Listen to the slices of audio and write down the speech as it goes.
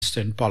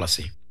Eastern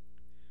Policy.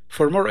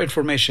 For more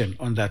information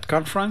on that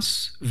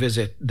conference,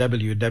 visit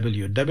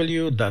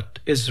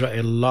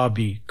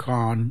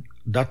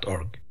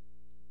www.israellobbycon.org.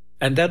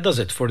 And that does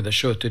it for the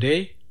show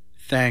today.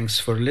 Thanks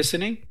for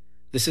listening.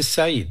 This is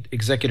Saeed,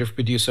 executive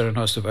producer and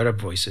host of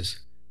Arab Voices.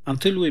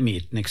 Until we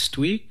meet next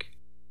week,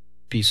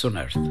 peace on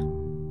earth.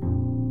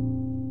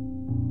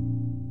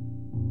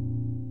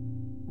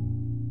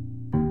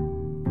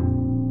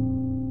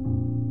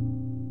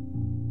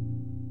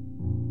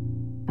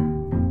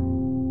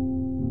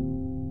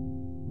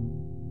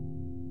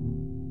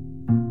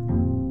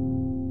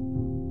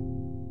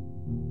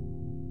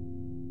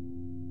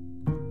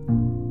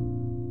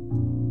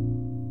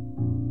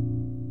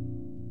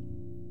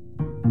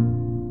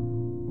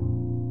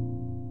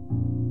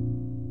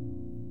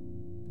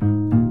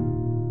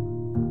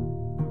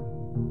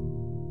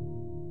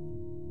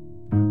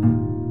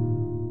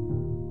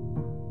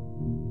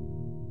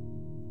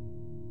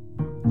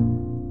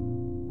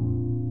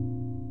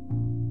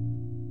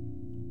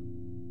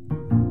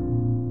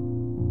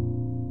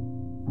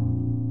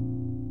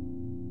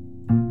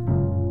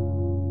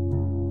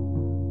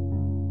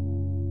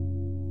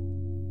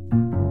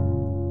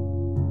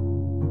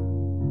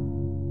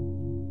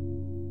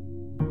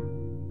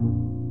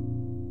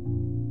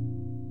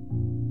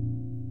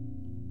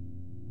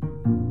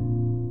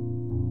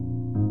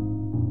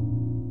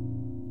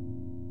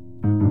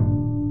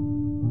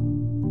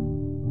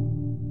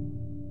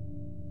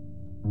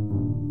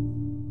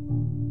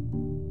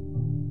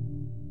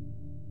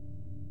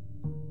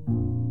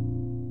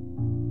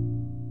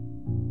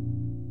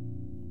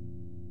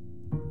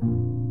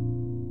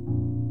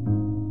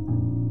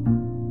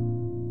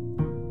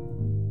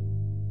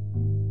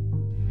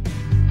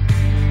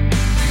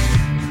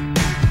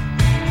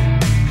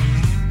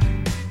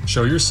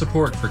 Show your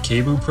support for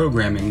KBOO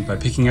programming by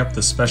picking up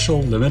the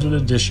special limited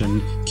edition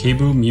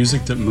KBOO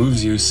Music That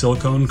Moves You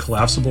silicone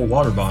collapsible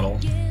water bottle.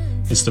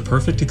 It's the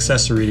perfect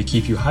accessory to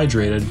keep you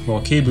hydrated while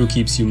KBOO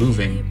keeps you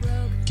moving.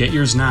 Get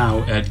yours now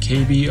at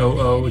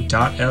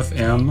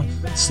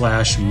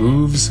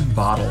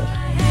kboo.fm/movesbottle.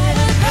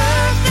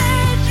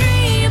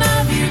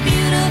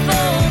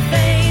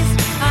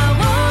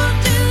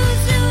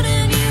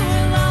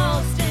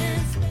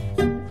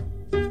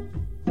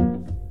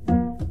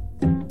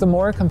 The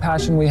more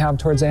compassion we have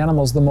towards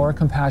animals, the more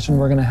compassion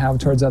we're going to have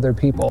towards other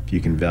people. If you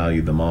can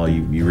value them all,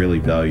 you really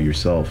value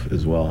yourself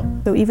as well.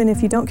 So even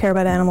if you don't care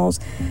about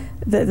animals,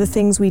 the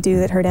things we do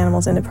that hurt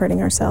animals end up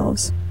hurting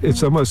ourselves.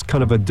 It's almost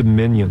kind of a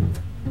dominion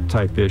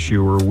type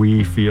issue where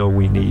we feel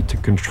we need to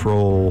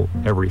control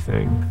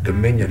everything.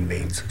 Dominion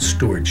means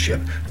stewardship,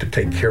 to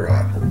take care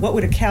of. What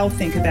would a cow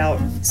think about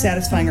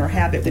satisfying our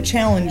habit? The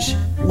challenge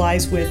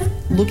lies with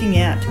looking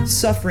at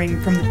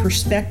suffering from the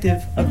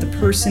perspective of the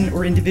person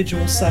or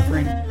individual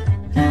suffering.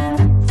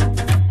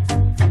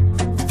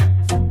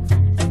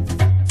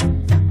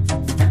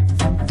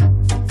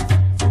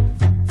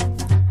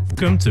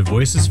 Welcome to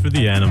Voices for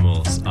the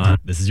Animals.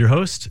 This is your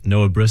host,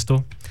 Noah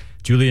Bristol.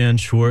 Julianne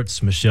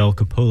Schwartz, Michelle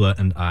Coppola,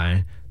 and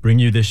I bring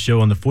you this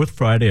show on the fourth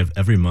Friday of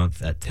every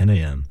month at 10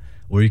 a.m.,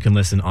 or you can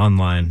listen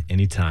online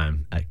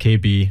anytime at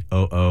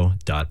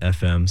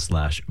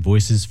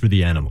kboo.fm/Voices for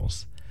the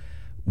Animals.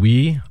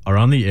 We are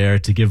on the air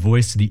to give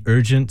voice to the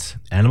urgent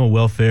animal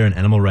welfare and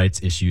animal rights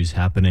issues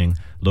happening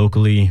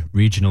locally,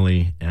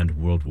 regionally,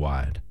 and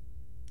worldwide.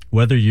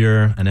 Whether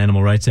you're an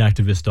animal rights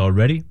activist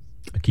already,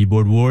 a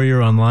keyboard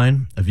warrior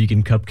online, a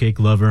vegan cupcake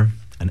lover,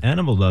 an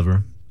animal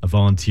lover, a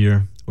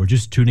volunteer, or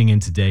just tuning in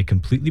today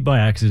completely by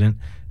accident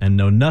and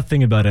know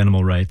nothing about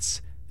animal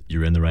rights,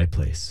 you're in the right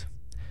place.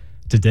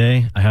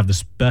 Today, I have the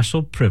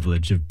special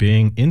privilege of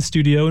being in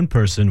studio in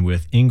person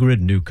with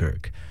Ingrid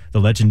Newkirk, the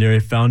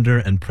legendary founder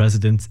and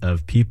president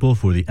of People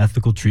for the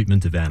Ethical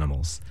Treatment of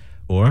Animals,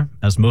 or,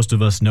 as most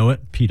of us know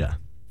it, PETA,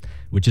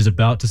 which is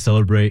about to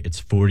celebrate its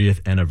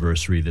 40th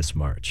anniversary this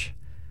March.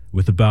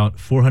 With about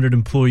 400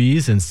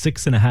 employees and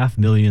 6.5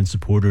 million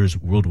supporters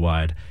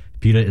worldwide,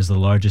 PETA is the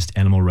largest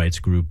animal rights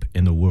group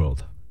in the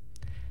world.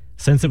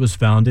 Since it was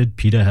founded,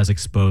 PETA has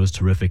exposed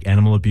horrific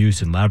animal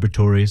abuse in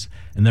laboratories,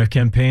 and their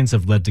campaigns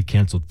have led to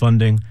canceled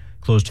funding,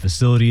 closed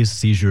facilities,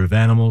 seizure of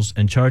animals,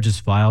 and charges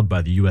filed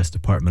by the U.S.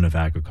 Department of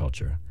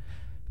Agriculture.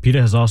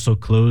 PETA has also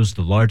closed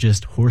the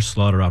largest horse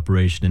slaughter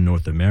operation in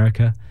North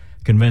America,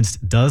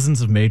 convinced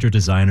dozens of major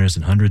designers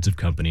and hundreds of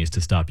companies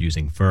to stop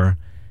using fur,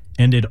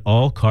 ended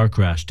all car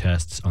crash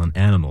tests on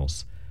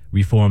animals,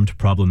 reformed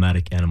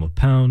problematic animal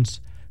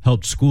pounds,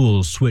 helped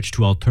schools switch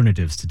to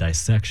alternatives to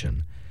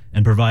dissection,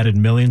 and provided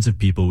millions of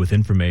people with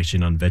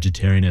information on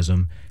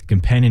vegetarianism,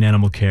 companion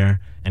animal care,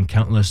 and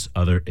countless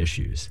other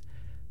issues.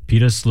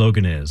 PETA's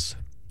slogan is,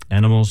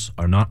 "Animals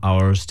are not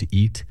ours to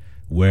eat,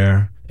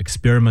 wear,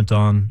 experiment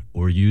on,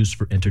 or use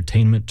for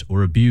entertainment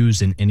or abuse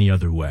in any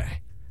other way."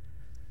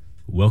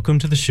 Welcome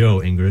to the show,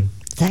 Ingrid.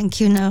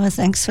 Thank you, Noah.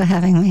 Thanks for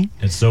having me.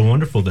 It's so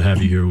wonderful to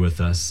have you here with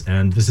us.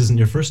 And this isn't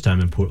your first time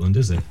in Portland,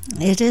 is it?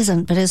 It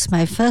isn't, but it's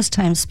my first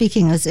time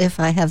speaking as if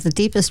I have the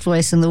deepest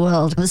voice in the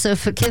world. So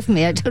forgive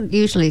me, I don't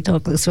usually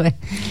talk this way.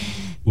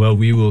 Well,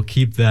 we will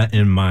keep that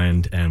in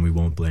mind, and we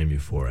won't blame you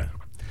for it.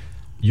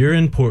 You're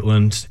in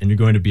Portland, and you're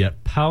going to be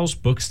at Powell's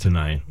Books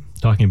tonight,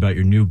 talking about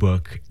your new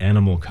book,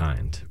 Animal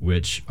Kind,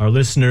 which our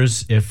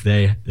listeners, if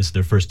this is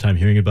their first time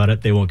hearing about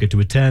it, they won't get to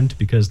attend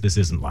because this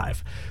isn't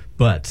live.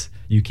 But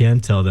you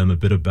can tell them a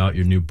bit about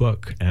your new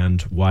book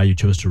and why you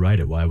chose to write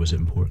it. Why was it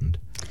important?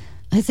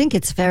 I think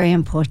it's very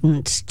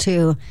important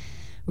to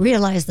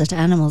realize that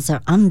animals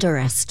are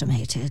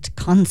underestimated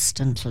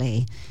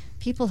constantly.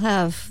 People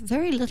have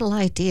very little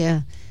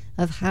idea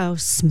of how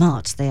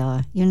smart they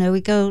are. You know, we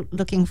go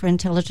looking for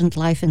intelligent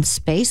life in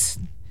space.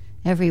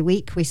 Every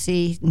week we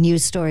see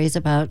news stories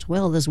about,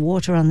 well, there's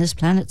water on this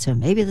planet, so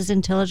maybe there's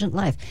intelligent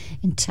life.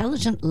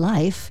 Intelligent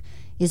life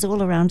is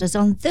all around us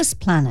on this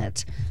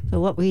planet. But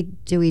what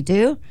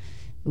do?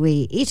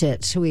 We eat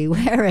it, we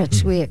wear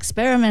it, we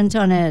experiment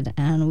on it,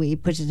 and we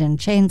put it in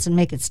chains and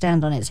make it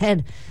stand on its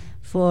head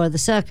for the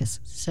circus.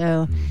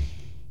 So,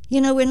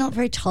 you know, we're not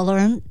very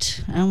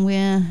tolerant, and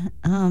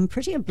we're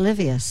pretty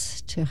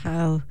oblivious to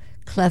how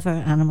clever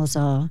animals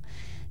are.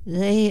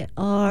 They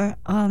are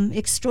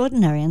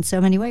extraordinary in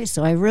so many ways.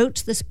 So I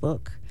wrote this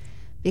book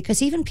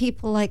because even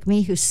people like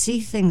me who see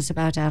things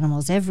about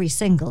animals every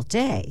single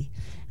day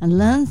and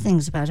learn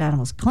things about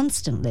animals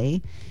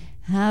constantly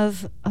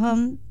have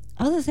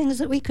other things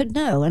that we could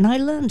know. And I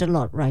learned a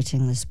lot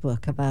writing this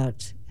book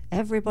about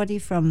everybody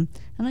from,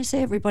 and I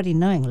say everybody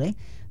knowingly,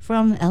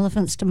 from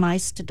elephants to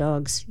mice to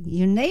dogs,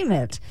 you name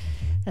it.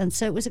 And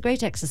so it was a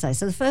great exercise.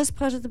 So the first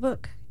part of the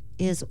book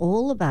is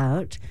all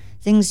about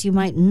things you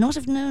might not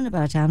have known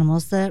about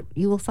animals that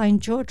you will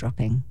find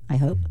jaw-dropping, I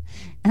hope.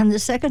 And the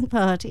second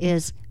part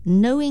is,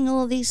 knowing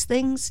all these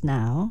things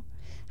now,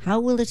 how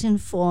will it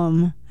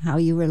inform how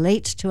you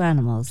relate to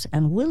animals?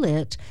 And will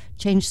it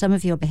change some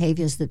of your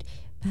behaviors that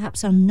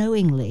perhaps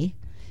unknowingly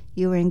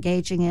you are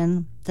engaging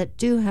in that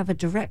do have a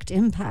direct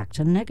impact,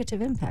 a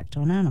negative impact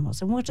on animals?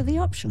 And what are the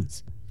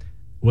options?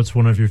 What's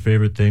one of your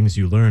favorite things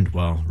you learned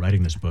while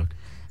writing this book?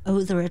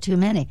 Oh, there are too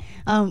many.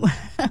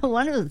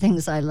 One of the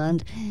things I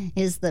learned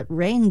is that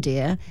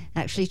reindeer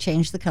actually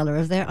change the color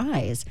of their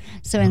eyes.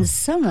 So in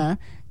summer,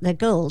 they're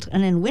gold,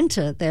 and in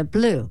winter, they're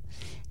blue.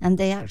 And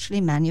they actually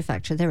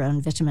manufacture their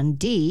own vitamin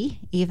D,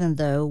 even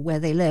though where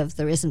they live,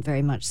 there isn't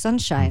very much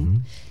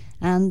sunshine.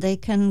 And they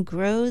can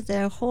grow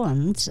their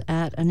horns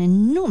at an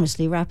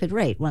enormously rapid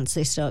rate once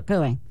they start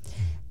going.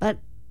 But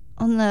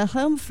on the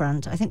home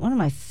front, I think one of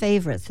my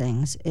favorite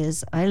things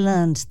is I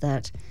learned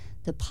that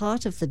the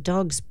part of the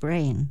dog's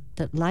brain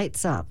that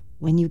lights up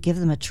when you give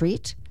them a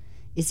treat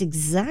is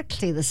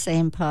exactly the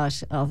same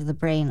part of the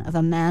brain of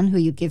a man who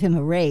you give him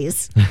a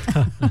raise.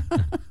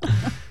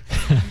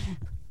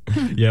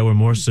 Yeah, we're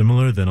more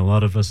similar than a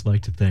lot of us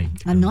like to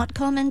think. I'm not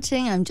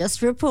commenting, I'm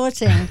just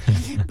reporting.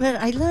 But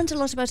I learned a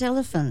lot about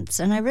elephants,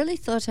 and I really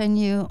thought I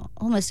knew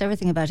almost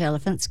everything about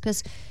elephants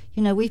because,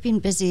 you know, we've been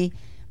busy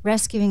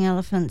rescuing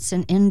elephants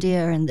in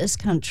India and this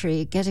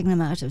country, getting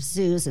them out of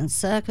zoos and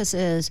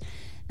circuses.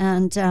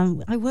 And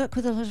I work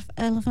with a lot of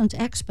elephant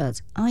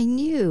experts. I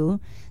knew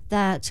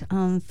that,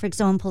 for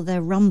example,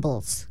 their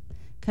rumbles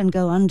can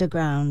go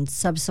underground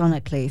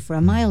subsonically for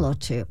a mile or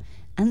two,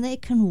 and they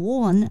can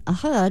warn a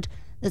herd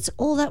that's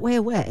all that way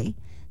away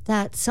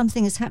that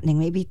something is happening.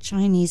 Maybe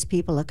Chinese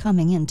people are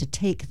coming in to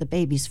take the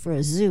babies for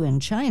a zoo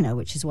in China,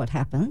 which is what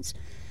happens.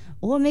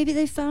 Or maybe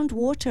they found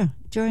water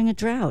during a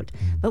drought.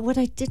 But what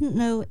I didn't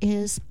know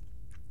is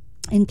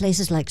in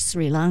places like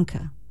Sri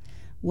Lanka,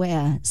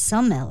 where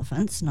some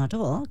elephants, not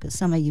all, because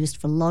some are used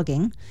for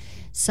logging,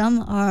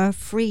 some are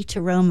free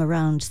to roam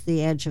around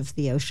the edge of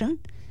the ocean,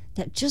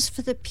 that just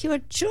for the pure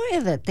joy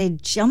of it, they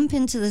jump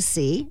into the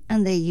sea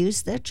and they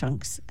use their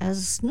trunks as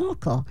a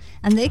snorkel.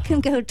 And they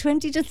can go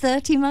 20 to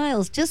 30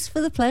 miles just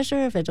for the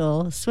pleasure of it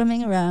all,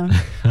 swimming around.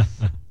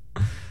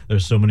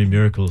 There's so many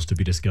miracles to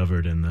be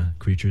discovered in the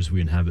creatures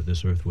we inhabit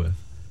this earth with.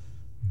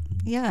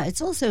 Yeah,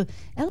 it's also...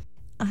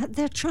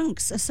 their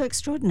trunks are so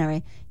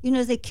extraordinary. You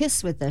know, they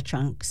kiss with their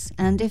trunks.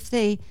 And if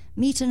they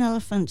meet an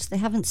elephant they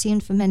haven't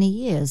seen for many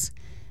years,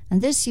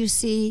 and this you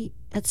see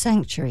at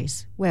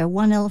sanctuaries where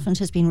one elephant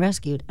has been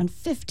rescued, and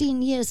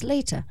 15 years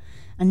later,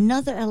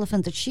 another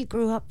elephant that she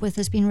grew up with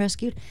has been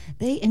rescued,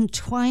 they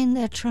entwine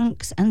their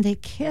trunks and they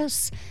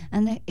kiss.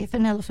 And if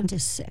an elephant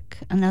is sick,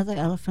 another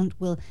elephant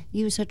will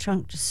use her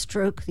trunk to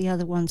stroke the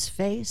other one's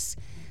face.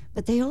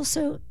 But they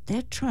also,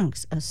 their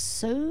trunks are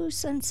so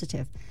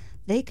sensitive,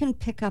 they can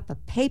pick up a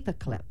paper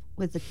clip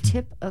with the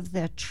tip of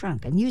their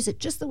trunk and use it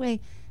just the way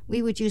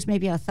we would use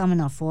maybe our thumb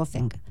and our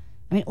forefinger.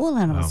 I mean, all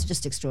animals are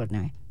just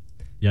extraordinary.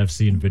 Yeah, I've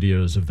seen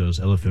videos of those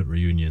elephant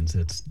reunions.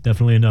 It's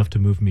definitely enough to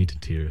move me to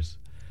tears.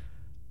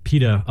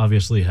 PETA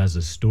obviously has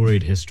a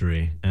storied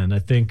history, and I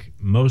think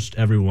most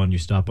everyone you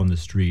stop on the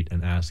street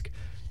and ask,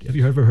 have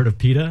you ever heard of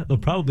PETA? They'll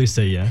probably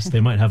say yes. They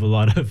might have a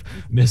lot of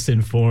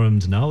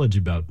misinformed knowledge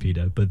about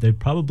PETA, but they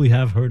probably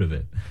have heard of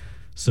it.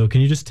 So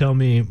can you just tell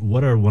me,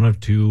 what are one or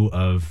two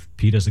of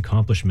PETA's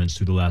accomplishments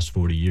through the last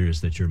 40 years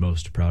that you're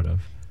most proud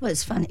of? Well,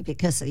 it's funny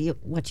because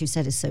what you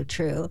said is so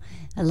true.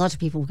 A lot of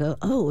people go,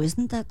 oh,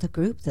 isn't that the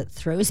group that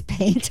throws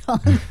paint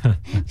on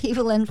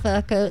people in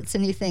fur coats?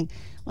 And you think,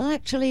 Well,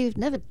 actually, we've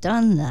never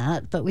done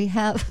that, but we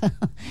have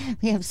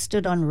we have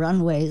stood on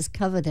runways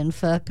covered in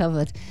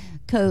fur-covered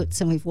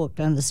coats, and we've walked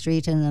down the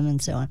street in them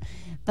and so on.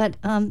 But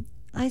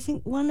I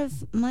think one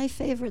of my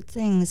favorite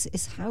things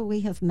is how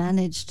we have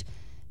managed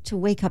to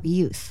wake up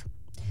youth.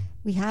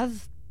 We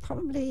have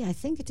probably, I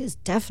think it is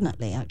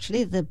definitely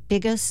actually, the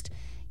biggest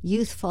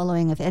youth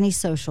following of any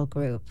social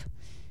group.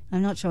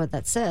 I'm not sure what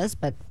that says,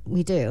 but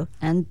we do.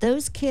 And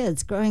those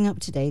kids growing up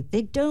today,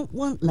 they don't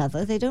want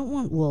leather, they don't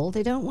want wool,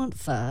 they don't want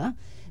fur.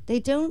 They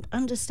don't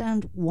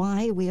understand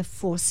why we are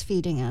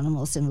force-feeding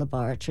animals in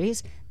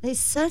laboratories. They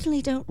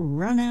certainly don't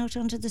run out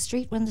onto the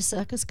street when the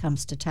circus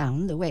comes to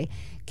town, the way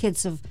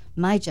kids of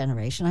my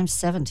generation, I'm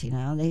 70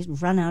 now, they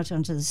run out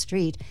onto the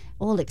street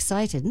all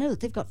excited. No,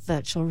 they've got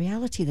virtual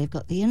reality, they've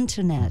got the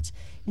internet.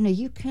 You know,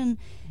 you can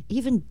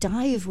even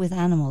dive with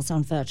animals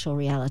on virtual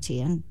reality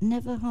and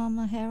never harm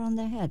a hair on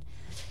their head.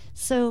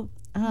 So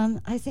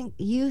I think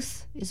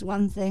youth is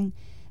one thing.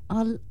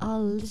 Our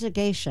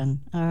litigation,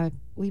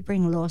 we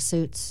bring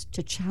lawsuits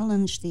to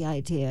challenge the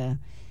idea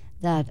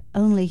that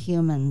only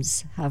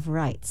humans have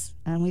rights.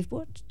 And we've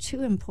brought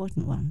two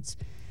important ones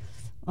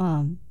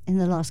in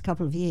the last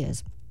couple of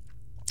years.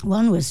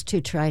 One was to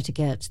try to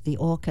get the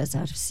orcas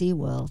out of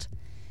SeaWorld.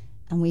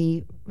 And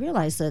we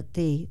realized that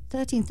the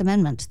 13th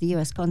Amendment to the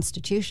U.S.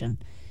 Constitution,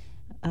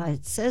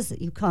 it says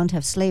that you can't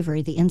have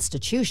slavery, the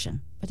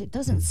institution, but it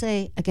doesn't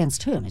say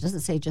against whom. It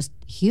doesn't say just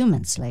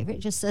human slavery.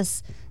 It just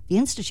says the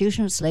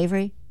institution of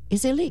slavery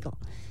is illegal.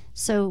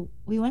 So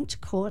we went to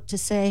court to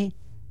say,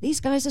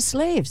 these guys are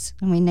slaves,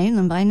 and we name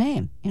them by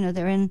name. You know,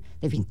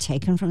 they've been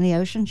taken from the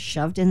ocean,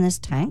 shoved in this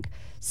tank,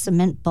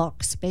 cement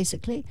box,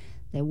 basically.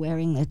 They're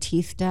wearing their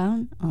teeth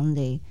down on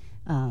the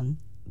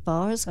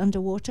bars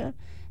underwater,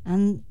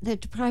 and they're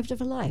deprived of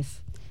a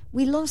life.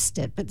 We lost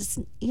it, but it's,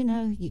 you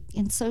know,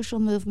 in social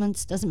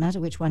movements, doesn't matter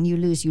which one you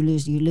lose,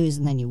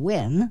 and then you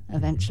win.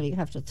 Eventually, you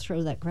have to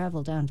throw that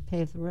gravel down to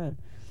pave the road.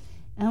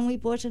 And we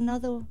brought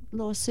another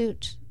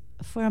lawsuit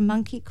for a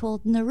monkey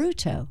called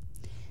Naruto.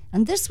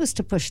 And this was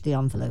to push the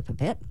envelope a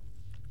bit,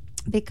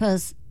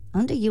 because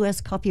under U.S.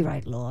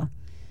 copyright law,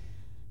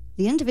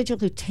 the individual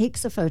who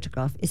takes a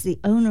photograph is the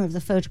owner of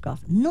the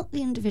photograph, not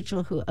the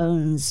individual who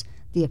owns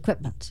the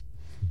equipment.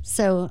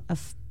 So a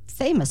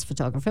famous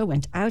photographer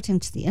went out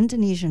into the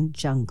Indonesian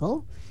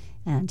jungle,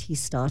 and he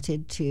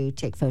started to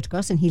take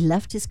photographs, and he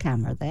left his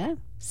camera there,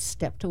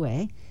 stepped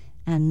away,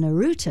 and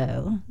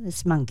Naruto,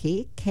 this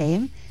monkey,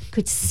 came,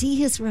 could see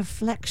his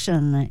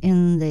reflection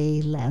in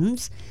the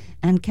lens,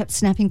 and kept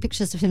snapping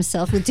pictures of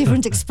himself with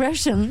different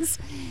expressions.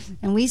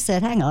 And we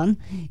said, hang on,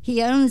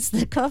 he owns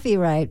the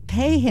copyright,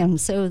 pay him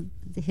so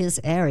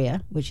his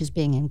area, which is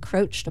being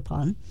encroached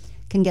upon,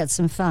 can get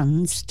some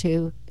funds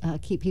to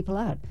keep people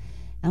out.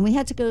 And we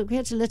had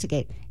to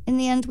litigate. In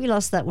the end, we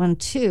lost that one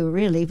too,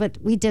 really, but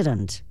we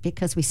didn't,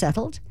 because we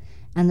settled,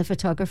 and the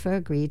photographer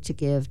agreed to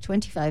give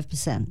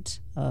 25%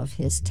 of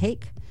his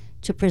take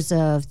to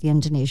preserve the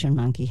Indonesian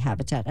monkey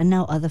habitat. And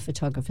now other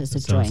photographers are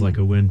joining. Sounds like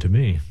a win to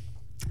me.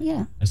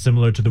 Yeah.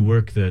 Similar to the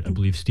work that I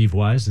believe Steve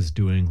Wise is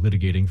doing,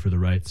 litigating for the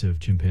rights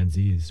of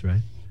chimpanzees, right?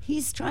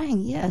 He's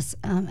trying, yes,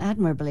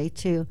 admirably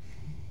to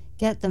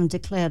get them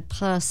declared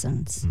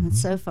persons. And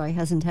so far he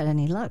hasn't had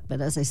any luck.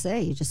 But as I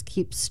say, you just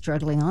keep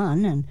struggling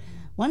on, and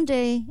one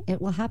day it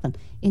will happen.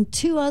 In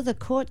two other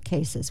court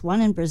cases,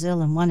 one in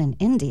Brazil and one in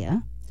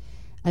India,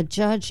 a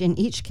judge in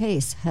each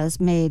case has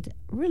made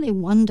really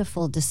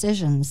wonderful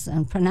decisions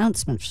and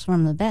pronouncements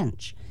from the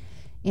bench.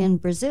 In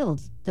Brazil,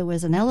 there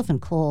was an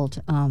elephant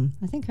called,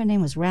 I think her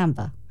name was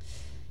Ramba,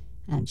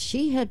 and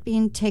she had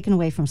been taken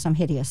away from some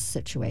hideous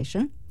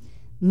situation,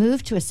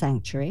 moved to a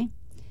sanctuary,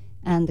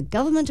 and the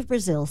government of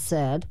Brazil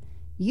said,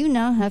 you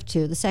now have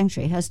to, the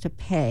sanctuary has to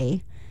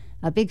pay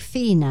a big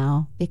fee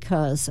now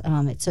because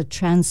it's a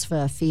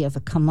transfer fee of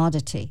a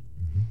commodity.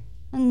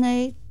 And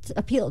they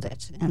appealed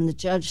it, and the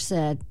judge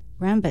said,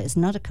 Ramba is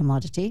not a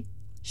commodity,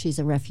 she's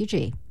a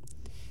refugee.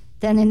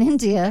 Then in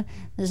India,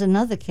 there's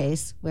another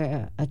case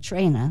where a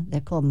trainer,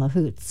 they're called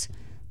mahouts,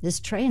 this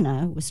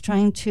trainer was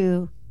trying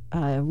to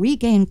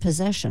regain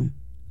possession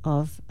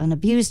of an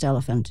abused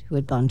elephant who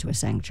had gone to a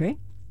sanctuary.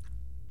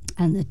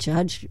 And the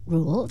judge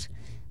ruled,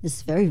 this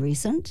is very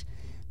recent,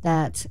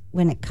 that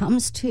when it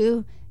comes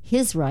to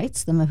his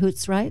rights, the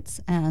mahout's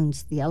rights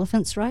and the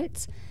elephant's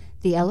rights,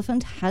 the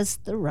elephant has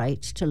the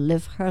right to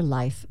live her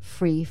life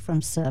free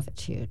from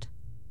servitude.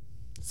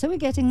 So we're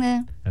getting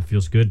there. That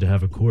feels good to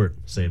have a court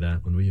say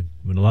that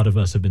when a lot of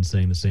us have been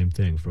saying the same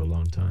thing for a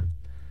long time.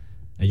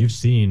 And you've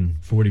seen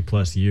 40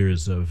 plus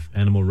years of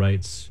animal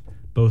rights,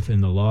 both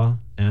in the law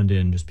and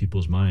in just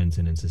people's minds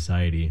and in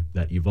society,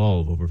 that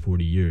evolve over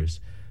 40 years.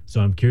 So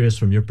I'm curious,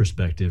 from your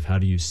perspective, how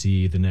do you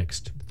see the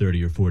next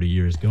 30 or 40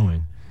 years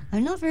going?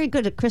 I'm not very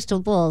good at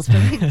crystal balls,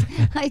 but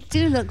I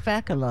do look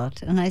back a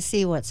lot, and I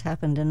see what's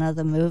happened in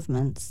other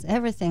movements.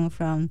 Everything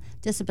from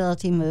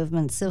disability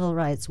movements, civil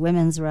rights,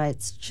 women's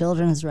rights,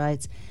 children's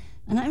rights.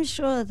 And I'm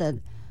sure that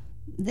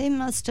they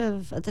must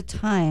have, at the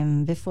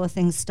time, before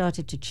things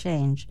started to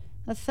change,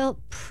 have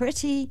felt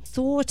pretty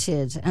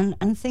thwarted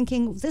and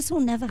thinking, this will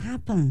never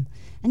happen.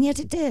 And yet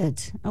it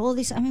did. All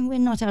these, I mean, we're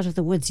not out of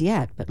the woods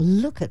yet, but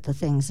look at the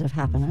things that have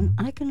happened. And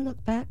I can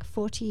look back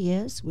 40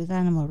 years with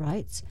animal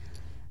rights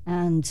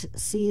and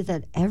see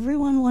that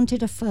everyone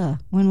wanted a fur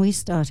when we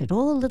started.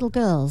 All the little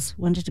girls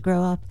wanted to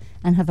grow up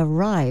and have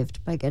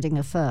arrived by getting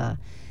a fur.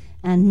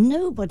 And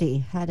nobody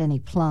had any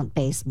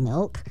plant-based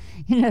milk.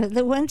 You know,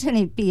 there weren't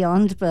any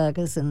Beyond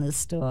Burgers in the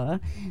store.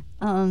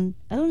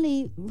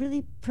 Only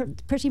really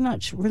pretty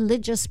much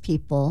religious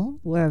people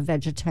were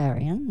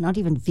vegetarian, not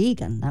even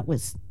vegan. That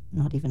was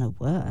not even a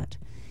word.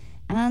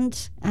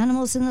 And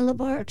animals in the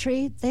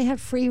laboratory, they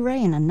had free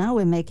reign, and now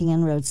we're making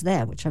inroads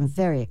there, which I'm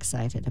very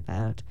excited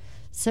about.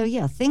 So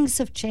yeah, things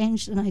have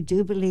changed, and I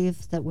do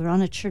believe that we're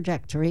on a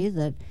trajectory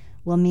that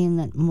will mean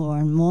that more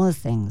and more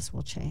things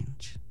will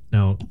change.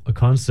 Now, a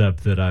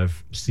concept that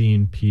I've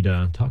seen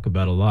PETA talk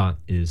about a lot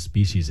is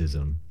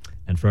speciesism.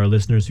 And for our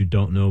listeners who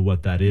don't know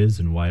what that is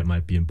and why it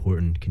might be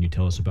important, can you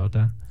tell us about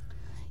that?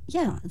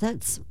 Yeah,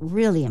 that's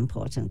really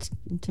important.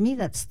 To me,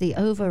 that's the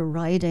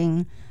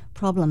overriding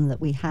problem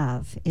that we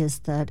have, is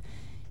that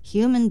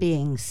human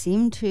beings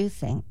seem to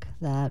think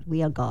that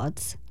we are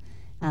gods,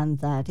 and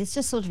that it's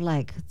just sort of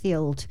like the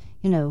old,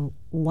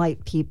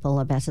 white people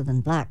are better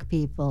than black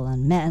people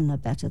and men are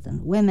better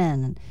than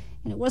women.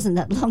 And it wasn't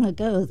that long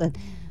ago that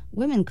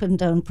women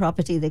couldn't own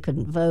property, they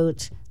couldn't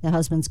vote, their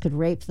husbands could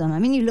rape them. I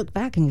mean, you look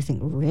back and you think,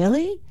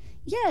 really?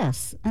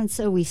 Yes. And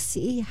so we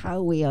see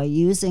how we are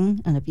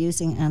using and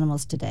abusing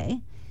animals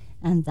today,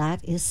 and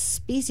that is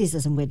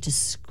speciesism. We're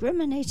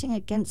discriminating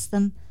against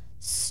them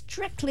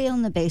strictly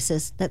on the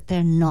basis that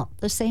they're not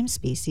the same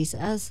species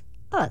as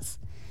us.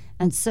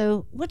 And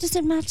so what does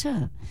it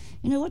matter?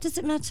 What does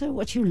it matter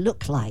what you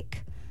look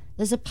like?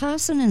 There's a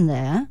person in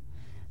there,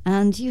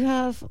 and you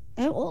have,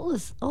 all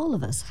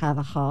of us have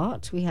a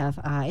heart, we have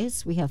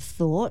eyes, we have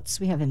thoughts,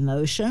 we have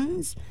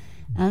emotions,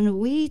 and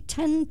we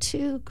tend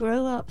to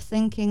grow up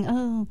thinking,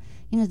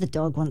 the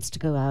dog wants to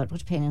go out,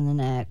 what a pain in the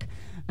neck.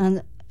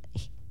 And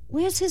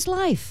where's his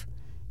life?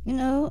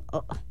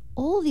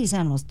 All these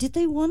animals, did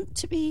they want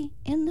to be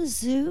in the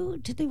zoo?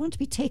 Did they want to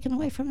be taken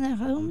away from their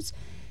homes?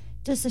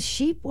 Does the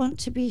sheep want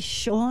to be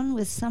shorn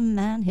with some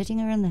man hitting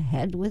her in the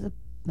head with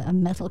a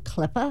metal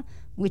clipper,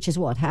 which is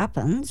what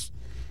happens?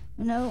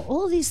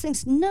 All these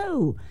things.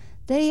 No,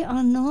 they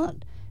are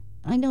not,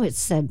 I know it's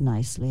said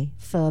nicely,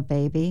 fur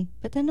baby,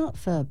 but they're not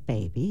fur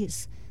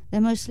babies.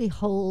 They're mostly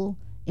whole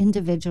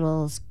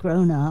individuals,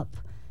 grown up,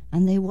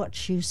 and they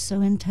watch you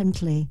so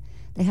intently.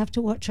 They have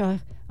to watch our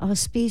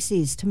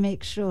species to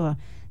make sure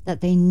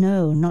that they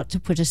know not to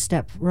put a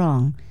step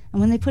wrong.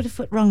 And when they put a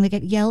foot wrong, they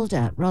get yelled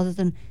at rather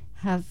than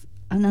have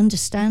an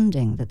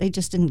understanding that they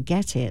just didn't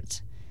get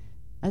it.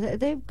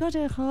 They've got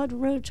a hard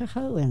road to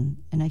hoe in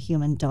a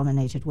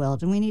human-dominated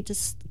world, and we need to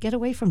get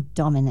away from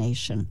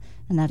domination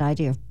and that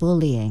idea of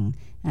bullying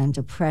and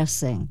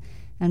oppressing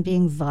and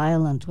being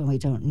violent when we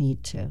don't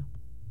need to.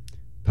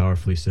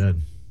 Powerfully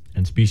said.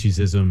 And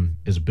speciesism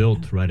is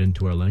built right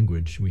into our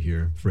language. We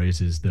hear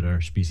phrases that are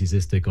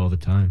speciesistic all the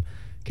time.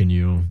 Can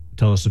you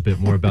tell us a bit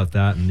more about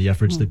that and the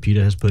efforts that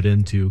PETA has put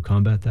in to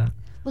combat that?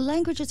 Well,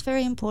 language is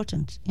very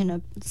important.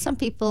 Some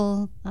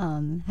people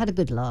had a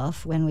good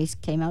laugh when we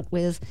came out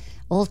with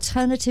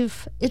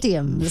alternative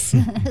idioms,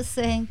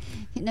 saying,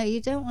 you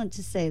don't want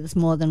to say there's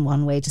more than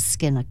one way to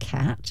skin a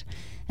cat.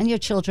 And your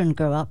children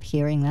grow up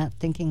hearing that,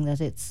 thinking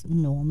that it's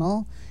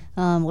normal.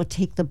 Or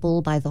take the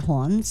bull by the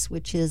horns,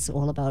 which is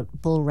all about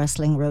bull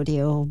wrestling,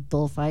 rodeo,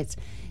 bullfights.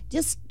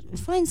 Just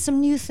find some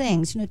new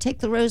things. Take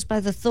the rose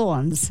by the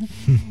thorns.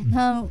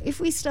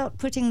 If we start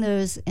putting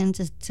those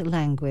into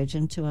language,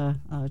 into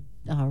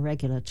our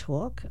regular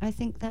talk, I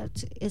think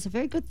that is a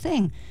very good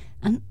thing.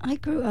 And I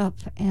grew up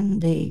in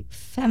the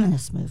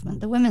feminist movement,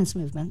 the women's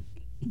movement,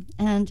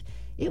 and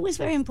it was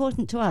very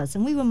important to us,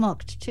 and we were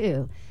mocked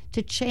too,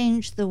 to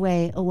change the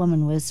way a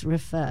woman was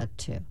referred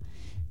to.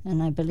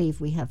 And I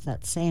believe we have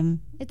that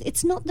same...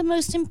 It's not the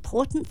most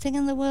important thing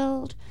in the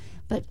world,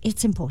 but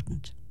it's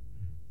important.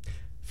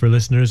 For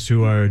listeners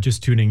who are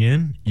just tuning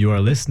in, you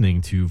are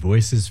listening to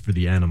Voices for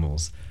the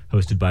Animals,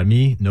 hosted by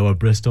me, Noah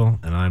Bristol,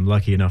 and I'm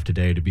lucky enough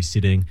today to be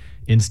sitting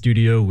in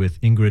studio with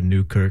Ingrid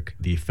Newkirk,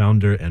 the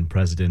founder and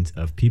president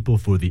of People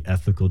for the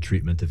Ethical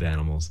Treatment of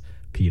Animals,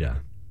 PETA.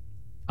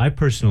 I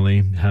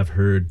personally have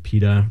heard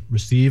PETA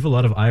receive a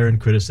lot of ire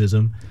and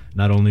criticism,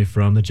 not only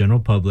from the general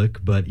public,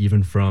 but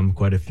even from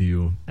quite a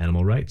few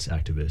animal rights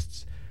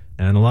activists.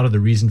 And a lot of the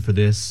reason for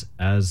this,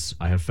 as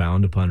I have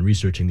found upon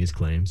researching these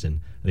claims, and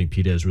I think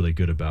PETA is really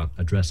good about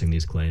addressing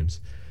these claims,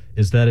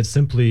 is that it's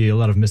simply a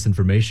lot of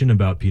misinformation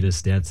about PETA's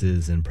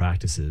stances and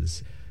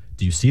practices.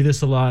 Do you see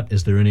this a lot?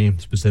 Is there any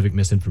specific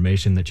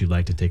misinformation that you'd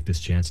like to take this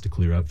chance to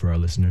clear up for our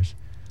listeners?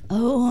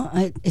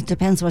 It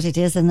depends what it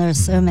is, and there are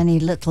so many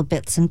little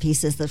bits and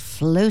pieces that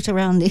float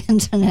around the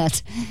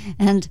internet.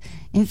 And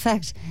in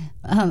fact,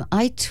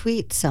 I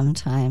tweet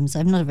sometimes.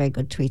 I'm not a very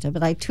good tweeter,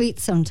 but I tweet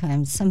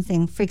sometimes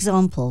something. For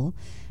example,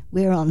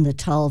 we're on the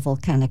Taal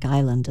volcanic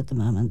island at the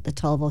moment. The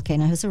Taal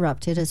volcano has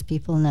erupted, as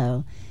people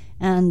know,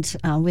 And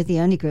we're the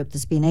only group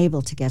that's been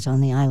able to get on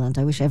the island.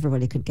 I wish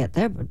everybody could get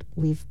there, but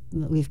we've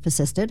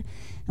persisted,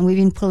 and we've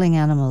been pulling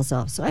animals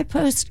off. So I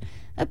post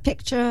a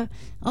picture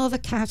of a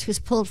cat who's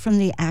pulled from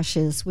the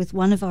ashes with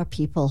one of our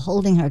people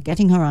holding her,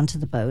 getting her onto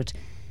the boat.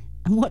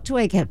 And what do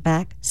I get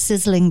back?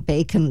 Sizzling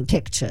bacon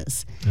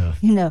pictures.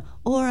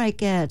 Or I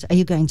get, are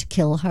you going to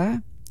kill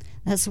her?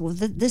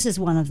 This is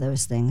one of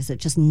those things that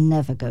just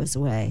never goes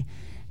away.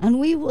 And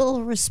we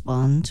will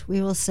respond.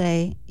 We will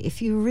say,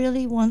 if you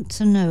really want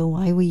to know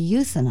why we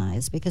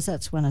euthanize, because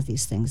that's one of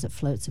these things that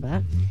floats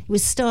about. It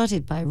was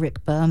started by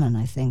Rick Berman,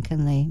 I think,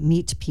 and they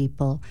Meet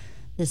People,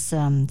 this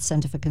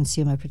Center for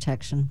Consumer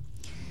Protection.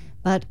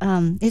 But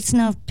it's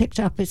now picked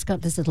up. It's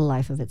got this little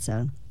life of its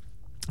own.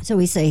 So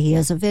we say,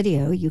 here's a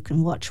video. You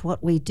can watch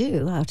what we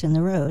do out in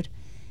the road.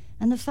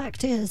 And the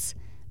fact is,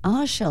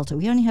 our shelter,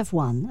 we only have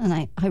one. And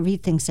I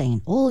read things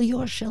saying, all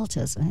your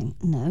shelters. I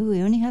think, no,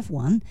 we only have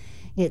one.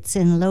 It's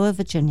in Lower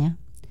Virginia,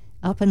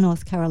 Upper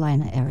North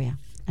Carolina area,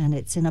 and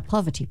it's in a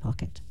poverty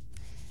pocket.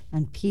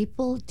 And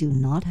people do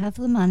not have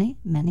the money.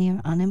 Many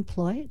are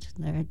unemployed.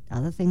 There are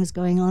other things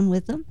going on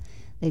with them.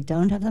 They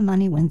don't have the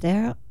money when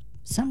their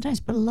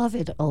sometimes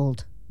beloved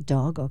old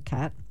dog or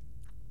cat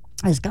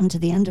has come to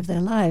the end of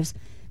their lives,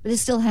 but is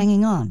still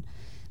hanging on.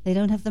 They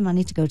don't have the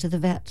money to go to the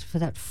vet for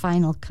that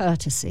final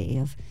courtesy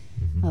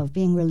of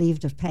being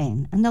relieved of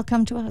pain. And they'll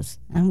come to us,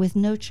 and with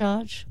no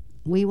charge,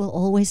 we will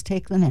always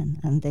take them in,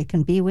 and they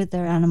can be with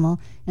their animal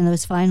in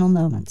those final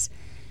moments.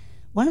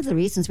 One of the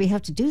reasons we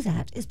have to do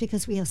that is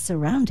because we are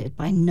surrounded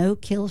by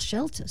no-kill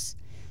shelters.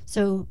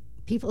 So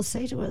people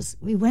say to us,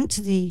 we went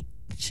to the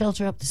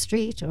shelter up the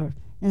street or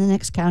in the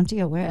next county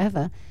or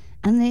wherever,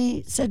 and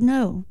they said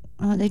no,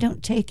 they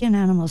don't take in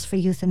animals for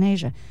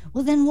euthanasia.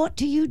 Well, then what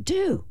do you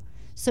do?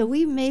 So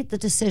we made the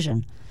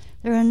decision.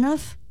 There are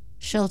enough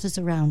shelters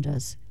around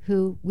us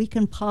who we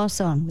can pass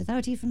on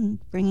without even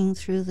bringing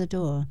through the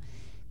door.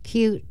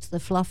 Cute, the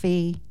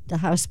fluffy, the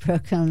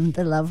housebroken,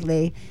 the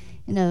lovely.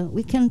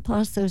 We can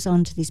pass those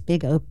on to these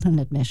big open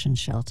admission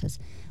shelters.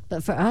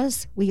 But for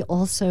us, we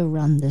also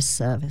run this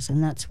service,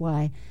 and that's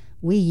why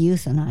we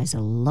euthanize a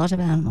lot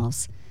of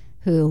animals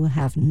who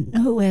have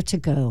nowhere to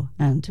go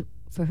and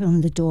for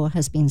whom the door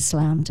has been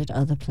slammed at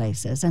other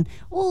places. And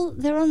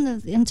they're on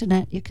the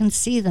internet. You can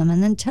see them,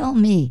 and then tell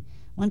me,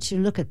 once you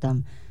look at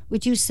them,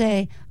 would you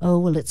say, oh,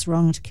 well, it's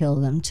wrong to kill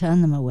them,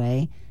 turn them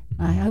away?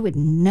 I would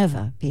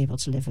never be able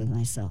to live with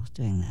myself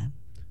doing that.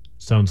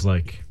 Sounds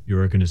like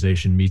your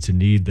organization meets a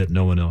need that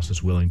no one else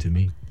is willing to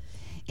meet.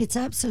 It's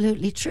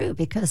absolutely true,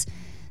 because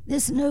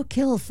this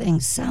no-kill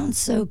thing sounds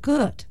so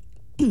good.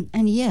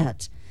 And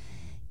yet,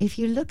 if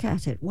you look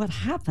at it, what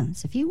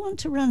happens, if you want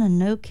to run a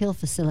no-kill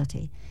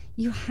facility,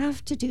 you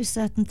have to do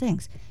certain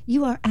things.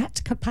 You are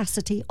at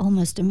capacity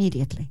almost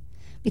immediately,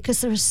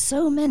 because there are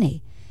so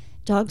many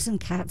dogs and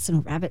cats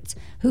and rabbits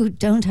who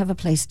don't have a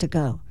place to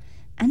go.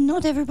 And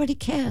not everybody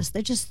cares.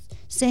 They're just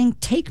saying,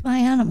 take my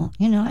animal.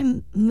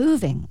 I'm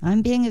moving.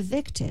 I'm being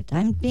evicted.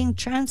 I'm being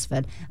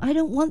transferred. I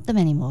don't want them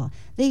anymore.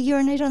 They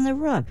urinate on the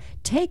rug.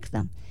 Take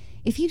them.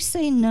 If you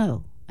say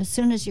no as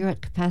soon as you're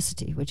at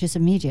capacity, which is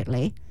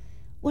immediately,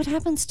 what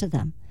happens to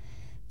them?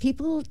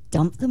 People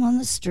dump them on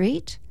the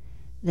street.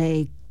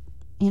 They,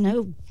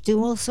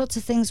 do all sorts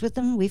of things with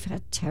them. We've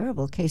had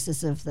terrible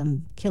cases of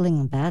them killing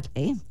them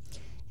badly,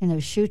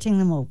 shooting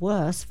them or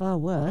worse, far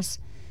worse.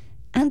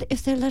 And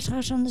if they're let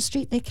out on the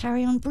street, they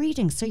carry on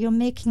breeding. So you're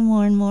making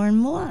more and more and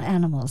more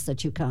animals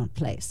that you can't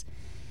place.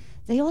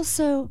 They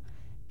also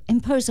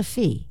impose a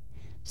fee.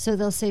 So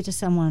they'll say to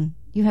someone,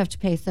 you have to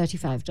pay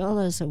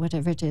 $35 or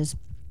whatever it is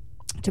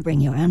to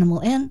bring your animal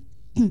in.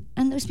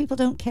 And those people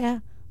don't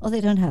care, or they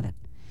don't have it.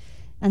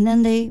 And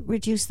then they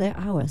reduce their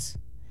hours.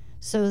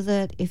 So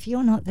that if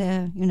you're not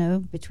there,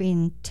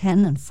 between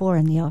 10 and 4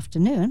 in the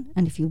afternoon,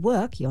 and if you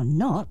work, you're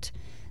not,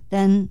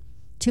 then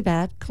too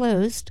bad,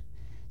 closed.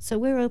 So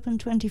we're open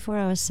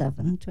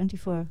 24/7,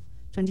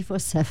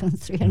 24/7,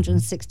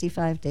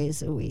 365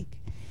 days a week.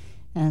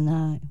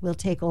 And we'll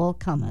take all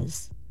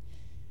comers,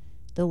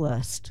 the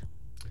worst.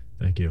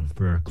 Thank you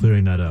for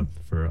clearing that up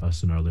for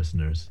us and our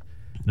listeners.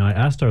 Now, I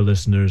asked our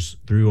listeners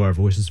through our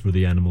Voices for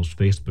the Animals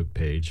Facebook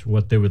page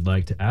what they would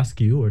like to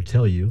ask you or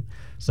tell you.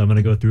 So I'm going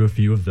to go through a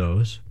few of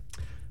those.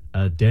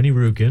 Danny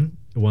Rukin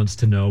wants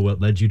to know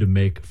what led you to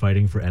make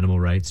fighting for animal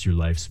rights your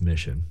life's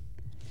mission.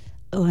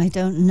 Oh, I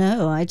don't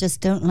know. I just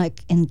don't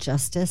like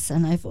injustice,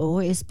 and I've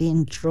always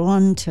been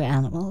drawn to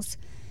animals.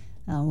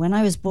 When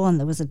I was born,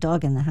 there was a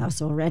dog in the house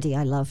already.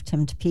 I loved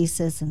him to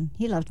pieces, and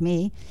he loved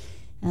me.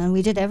 And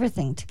we did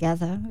everything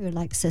together. We were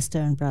like sister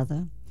and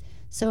brother.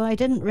 So I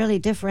didn't really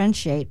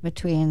differentiate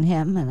between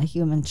him and a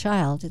human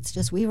child. It's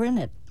just we were in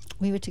it.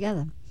 We were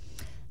together.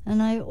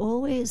 And I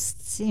always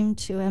seem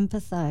to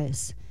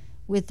empathize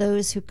with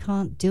those who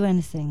can't do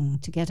anything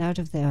to get out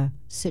of their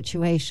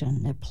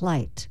situation, their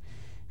plight.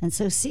 And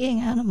so seeing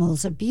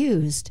animals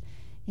abused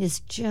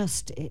is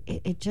just,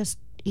 it just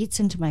eats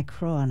into my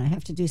craw, and I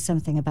have to do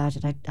something about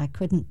it. I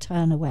couldn't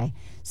turn away.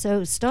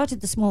 So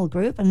started the small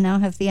group, and now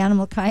have the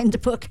Animal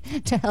Kind book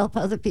to help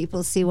other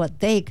people see what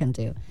they can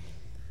do.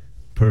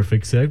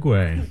 Perfect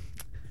segue.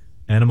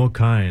 Animal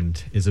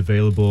Kind is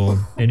available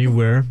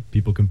anywhere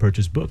people can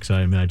purchase books,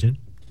 I imagine.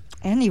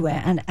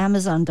 Anywhere. And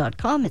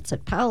Amazon.com, it's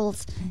at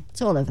Powell's,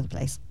 it's all over the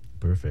place.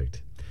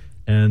 Perfect.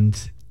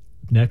 And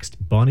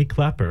next, Bonnie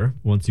Clapper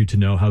wants you to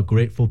know how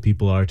grateful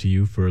people are to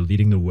you for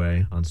leading the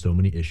way on so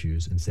many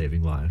issues and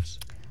saving lives.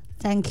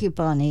 Thank you,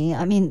 Bonnie.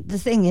 I mean, the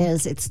thing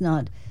is, it's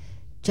not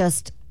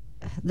just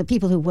the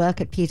people who work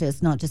at PETA,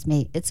 it's not just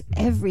me. It's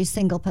every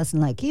single person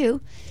like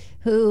you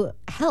who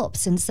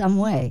helps in some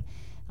way.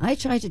 I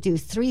try to do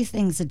 3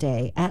 things a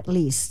day, at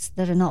least,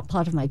 that are not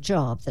part of my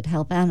job that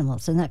help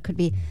animals. And that could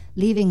be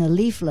leaving a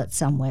leaflet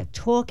somewhere,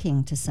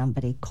 talking to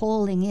somebody,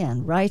 calling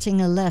in, writing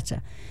a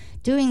letter,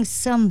 doing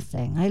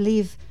something. I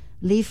leave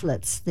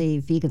leaflets, the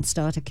vegan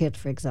starter kit,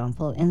 for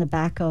example, in the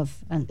back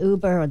of an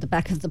Uber or the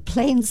back of the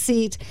plane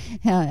seat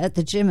at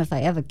the gym if I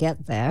ever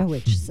get there,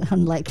 which is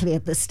unlikely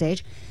at this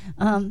stage.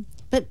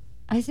 But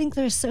I think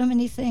there are so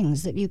many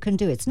things that you can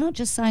do. It's not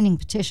just signing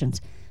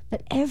petitions,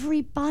 but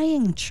every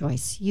buying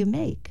choice you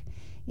make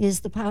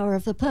is the power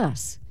of the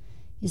purse,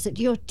 is that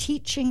you're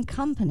teaching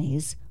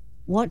companies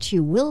what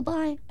you will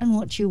buy and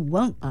what you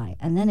won't buy.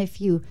 And then if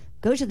you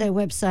go to their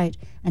website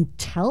and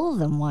tell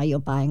them why you're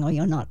buying or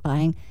you're not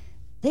buying,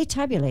 they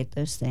tabulate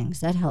those things.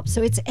 That helps.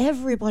 So it's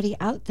everybody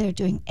out there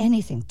doing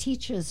anything,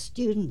 teachers,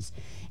 students,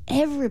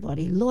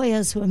 everybody,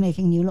 lawyers who are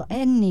making new law,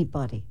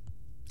 anybody.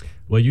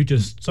 Well, you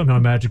just somehow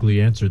magically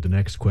answered the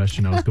next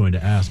question I was going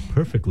to ask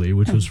perfectly,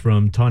 which was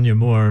from Tanya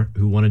Moore,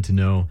 who wanted to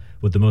know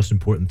what the most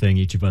important thing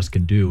each of us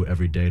can do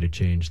every day to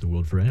change the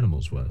world for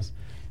animals was.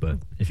 But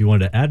if you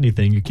wanted to add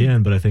anything, you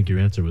can, but I think your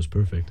answer was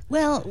perfect.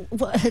 Well,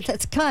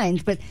 that's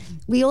kind, but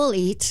we all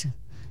eat.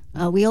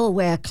 We all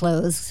wear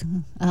clothes.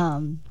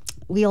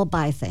 We all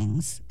buy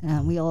things.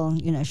 We all,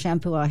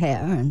 shampoo our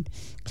hair and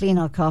clean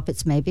our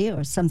carpets maybe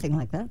or something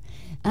like that.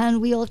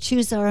 And we all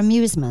choose our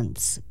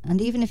amusements.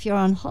 And even if you're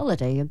on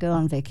holiday, you go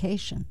on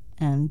vacation.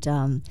 And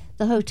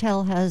the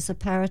hotel has a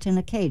parrot in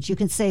a cage. You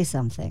can say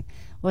something.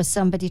 Or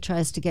somebody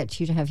tries to get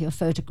you to have your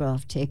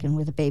photograph taken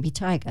with a baby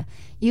tiger.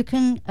 You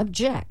can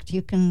object.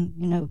 You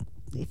can,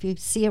 if you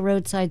see a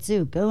roadside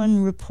zoo, go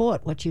and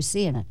report what you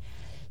see in it.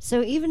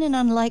 So even in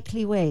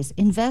unlikely ways,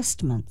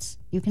 investments.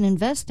 You can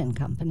invest in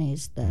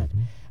companies that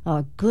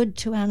are good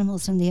to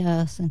animals and the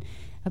earth and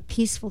are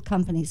peaceful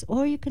companies,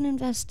 or you can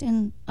invest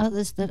in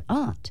others that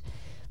aren't.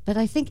 But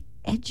I think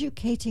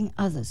educating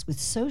others with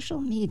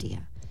social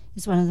media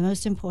is one of the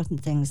most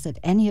important things that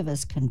any of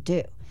us can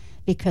do,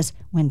 because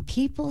when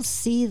people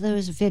see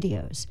those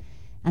videos,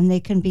 and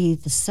they can be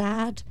the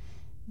sad,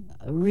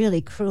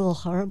 really cruel,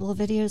 horrible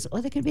videos,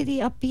 or they can be the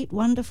upbeat,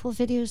 wonderful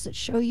videos that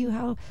show you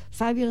how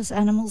fabulous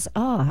animals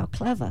are, how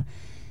clever,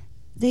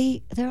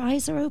 their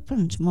eyes are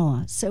opened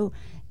more. So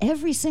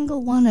every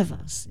single one of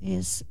us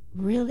is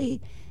really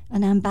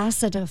an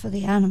ambassador for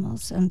the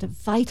animals and a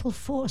vital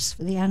force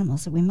for the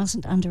animals, and we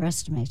mustn't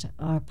underestimate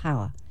our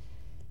power.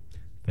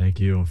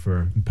 Thank you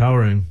for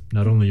empowering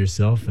not only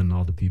yourself and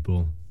all the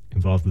people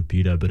involved with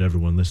PETA, but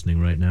everyone listening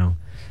right now.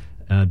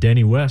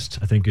 Danny West,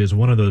 I think, is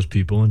one of those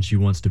people, and she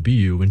wants to be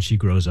you when she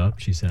grows up,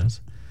 she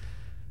says.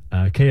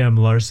 KM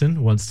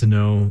Larson wants to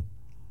know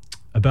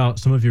about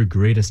some of your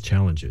greatest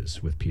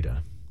challenges with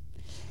PETA.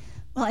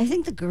 Well, I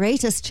think the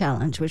greatest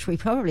challenge, which we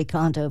probably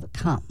can't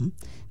overcome,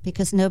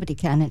 because nobody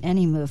can in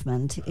any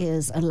movement,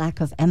 is a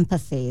lack of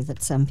empathy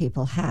that some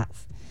people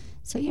have.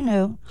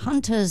 So,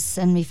 hunters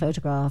send me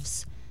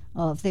photographs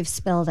of, they've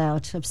spelled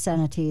out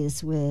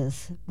obscenities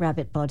with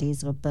rabbit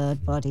bodies or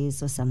bird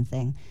bodies or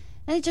something.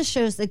 And it just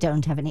shows they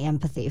don't have any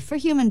empathy for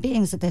human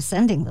beings that they're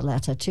sending the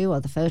letter to or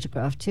the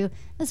photograph to,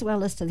 as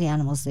well as to the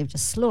animals they've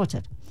just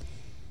slaughtered.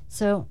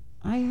 So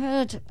I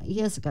heard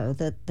years ago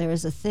that there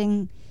is a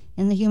thing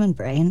in the human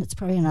brain, it's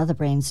probably in other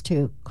brains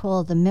too,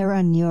 called the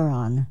mirror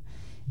neuron.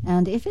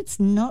 And if it's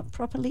not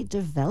properly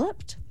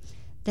developed,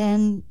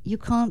 then you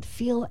can't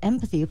feel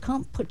empathy. You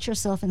can't put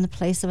yourself in the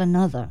place of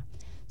another.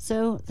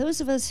 So those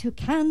of us who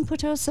can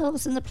put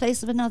ourselves in the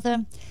place of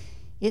another,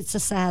 it's a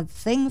sad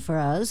thing for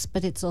us,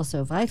 but it's also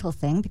a vital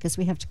thing because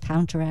we have to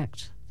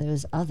counteract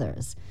those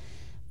others.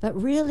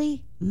 But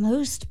really,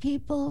 most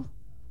people,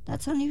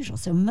 that's unusual.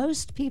 So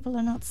most people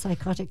are not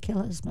psychotic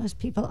killers. Most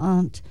people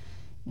aren't,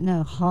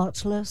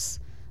 heartless.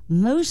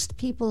 Most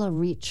people are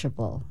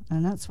reachable.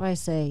 And that's why I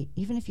say,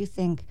 even if you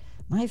think,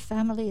 my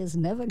family is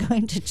never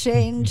going to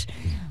change,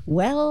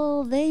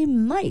 well, they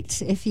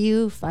might if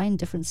you find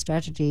different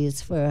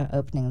strategies for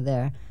opening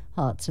their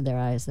hearts or their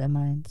eyes, their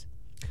minds.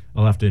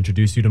 I'll have to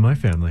introduce you to my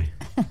family.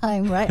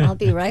 I'm right. I'll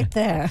be right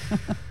there.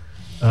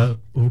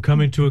 We're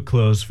coming to a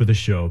close for the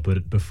show,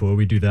 but before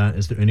we do that,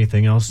 is there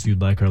anything else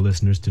you'd like our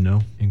listeners to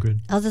know, Ingrid?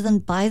 Other than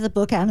buy the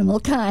book Animal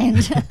Kind.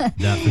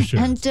 That for sure.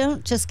 And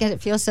don't just get it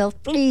for yourself,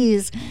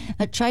 please.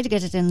 Try to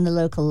get it in the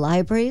local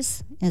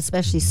libraries,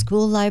 especially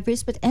school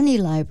libraries, but any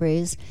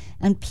libraries.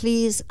 And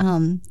please,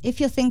 if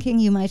you're thinking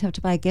you might have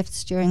to buy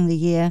gifts during the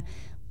year,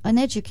 an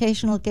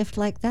educational gift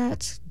like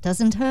that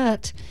doesn't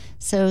hurt.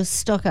 So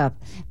stock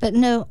up. But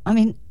no,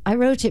 I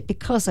wrote it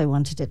because I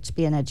wanted it to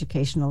be an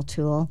educational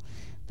tool.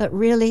 But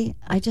really,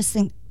 I just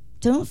think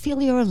don't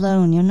feel you're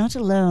alone. You're not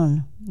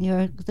alone.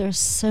 There's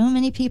so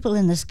many people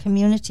in this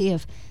community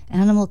of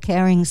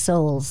animal-caring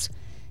souls,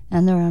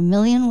 and there are a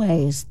million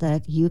ways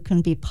that you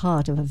can be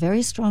part of a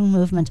very strong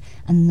movement,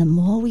 and the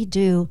more we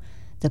do,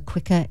 the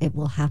quicker it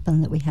will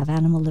happen that we have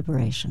animal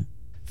liberation.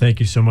 Thank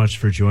you so much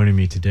for joining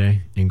me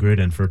today,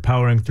 Ingrid, and for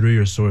powering through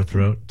your sore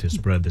throat to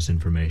spread this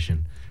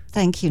information.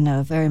 Thank you,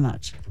 Noah, very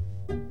much.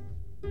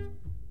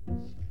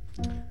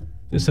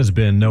 This has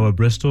been Noah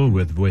Bristol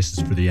with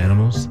Voices for the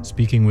Animals,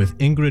 speaking with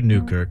Ingrid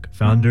Newkirk,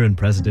 founder and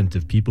president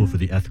of People for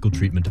the Ethical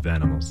Treatment of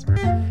Animals.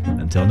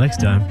 Until next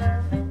time.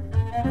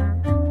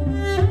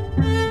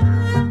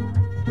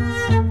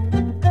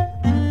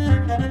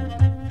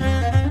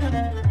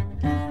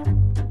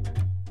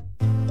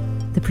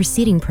 The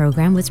preceding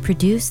program was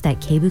produced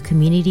at KBOO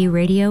Community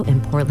Radio in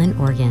Portland,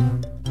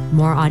 Oregon.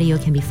 More audio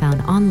can be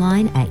found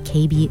online at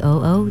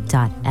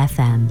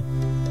kboo.fm.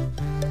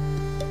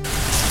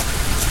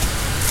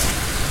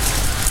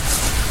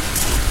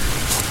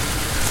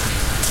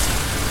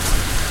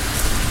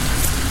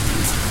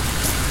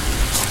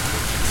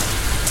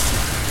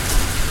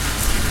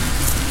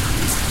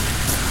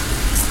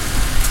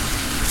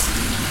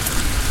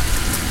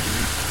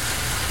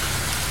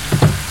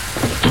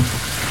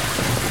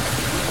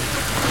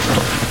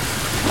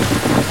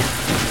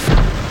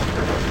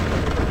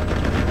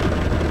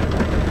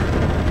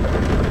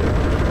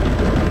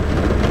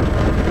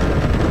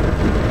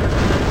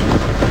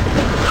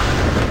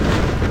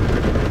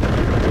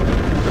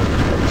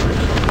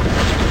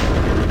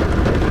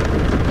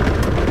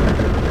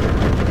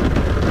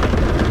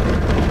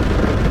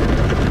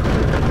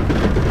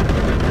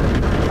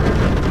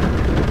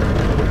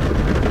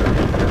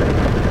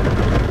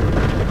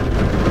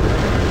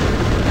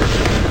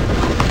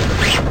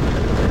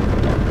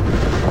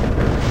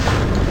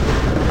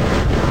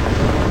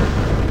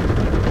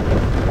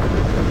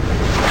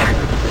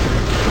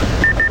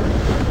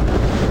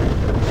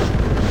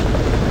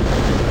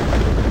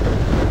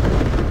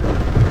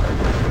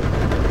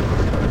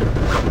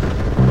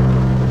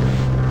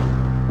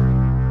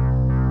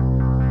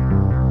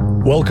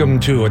 Welcome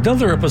to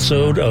another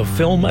episode of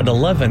Film at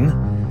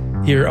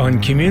 11 here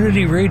on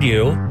Community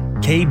Radio,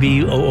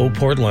 KBOO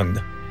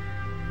Portland.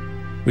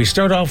 We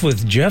start off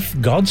with Jeff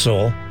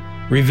Godsoul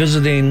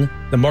revisiting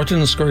the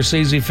Martin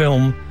Scorsese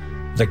film,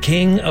 The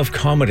King of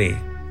Comedy.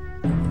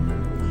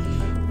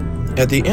 At the